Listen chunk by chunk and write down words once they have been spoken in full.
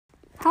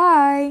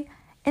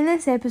In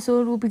this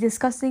episode, we'll be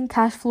discussing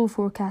cash flow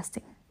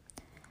forecasting.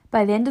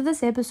 By the end of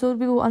this episode,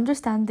 we will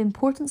understand the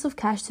importance of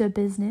cash to a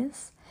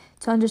business,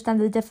 to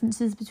understand the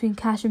differences between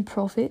cash and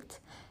profit,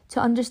 to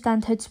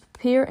understand how to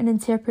prepare and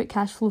interpret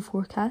cash flow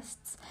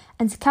forecasts,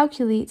 and to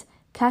calculate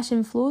cash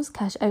inflows,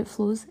 cash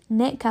outflows,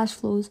 net cash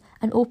flows,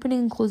 and opening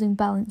and closing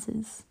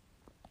balances.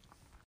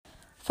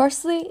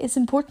 Firstly, it's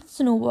important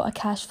to know what a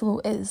cash flow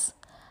is.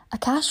 A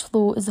cash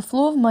flow is the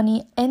flow of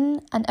money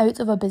in and out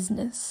of a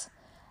business.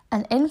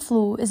 An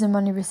inflow is the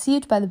money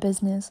received by the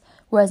business,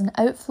 whereas an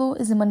outflow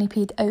is the money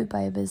paid out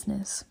by a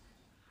business.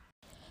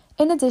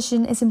 In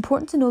addition, it's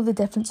important to know the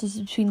differences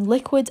between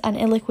liquid and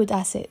illiquid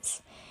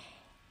assets.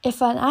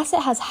 If an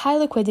asset has high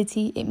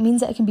liquidity, it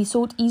means that it can be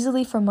sold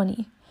easily for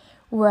money,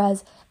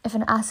 whereas if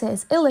an asset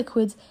is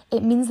illiquid,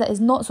 it means that it is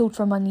not sold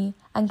for money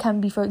and can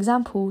be, for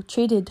example,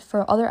 traded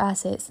for other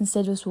assets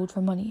instead of sold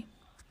for money.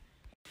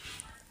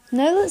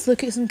 Now let's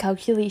look at some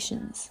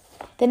calculations.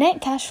 The net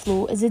cash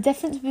flow is the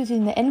difference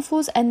between the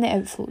inflows and the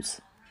outflows.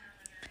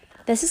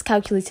 This is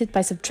calculated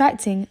by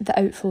subtracting the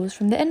outflows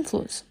from the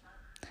inflows.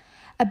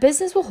 A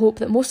business will hope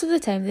that most of the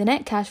time the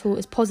net cash flow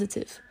is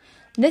positive.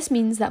 This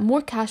means that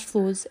more cash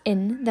flows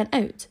in than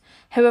out.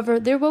 However,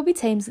 there will be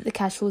times that the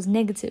cash flow is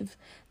negative.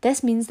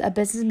 This means that a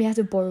business may have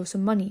to borrow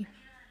some money.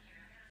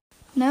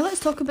 Now let's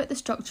talk about the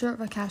structure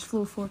of a cash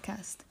flow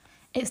forecast.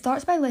 It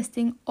starts by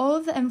listing all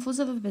of the inflows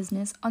of a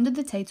business under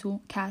the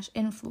title Cash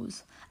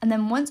Inflows, and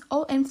then once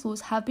all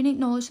inflows have been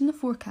acknowledged in the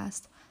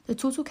forecast, the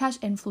total cash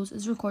inflows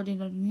is recorded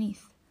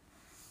underneath.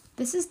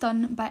 This is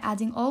done by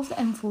adding all of the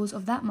inflows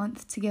of that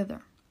month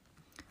together.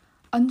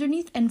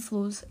 Underneath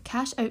inflows,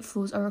 cash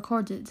outflows are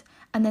recorded,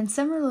 and then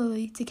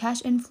similarly to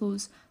cash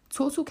inflows,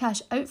 total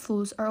cash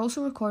outflows are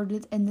also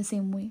recorded in the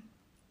same way.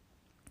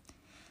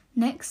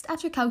 Next,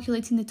 after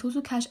calculating the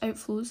total cash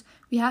outflows,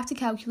 we have to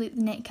calculate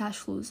the net cash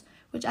flows,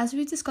 which, as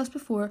we've discussed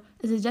before,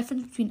 is the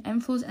difference between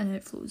inflows and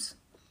outflows.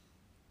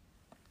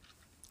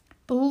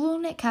 Below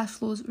net cash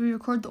flows, we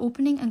record the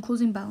opening and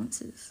closing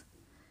balances.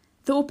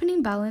 The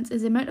opening balance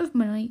is the amount of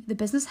money the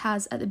business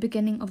has at the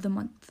beginning of the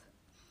month.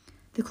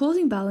 The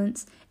closing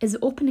balance is the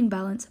opening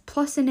balance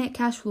plus the net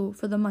cash flow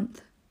for the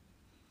month.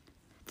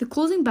 The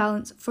closing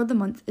balance for the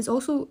month is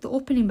also the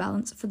opening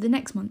balance for the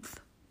next month.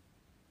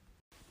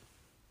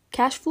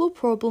 Cash flow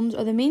problems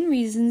are the main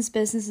reasons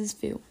businesses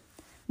fail.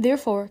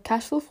 Therefore,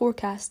 cash flow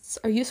forecasts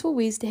are useful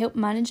ways to help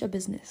manage a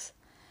business.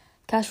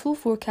 Cash flow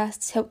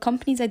forecasts help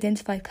companies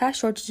identify cash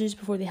shortages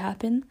before they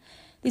happen.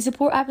 They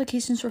support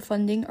applications for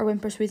funding or when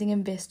persuading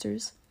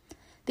investors.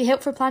 They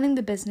help for planning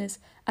the business,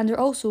 and are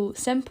also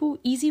simple,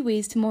 easy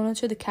ways to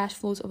monitor the cash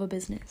flows of a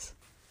business.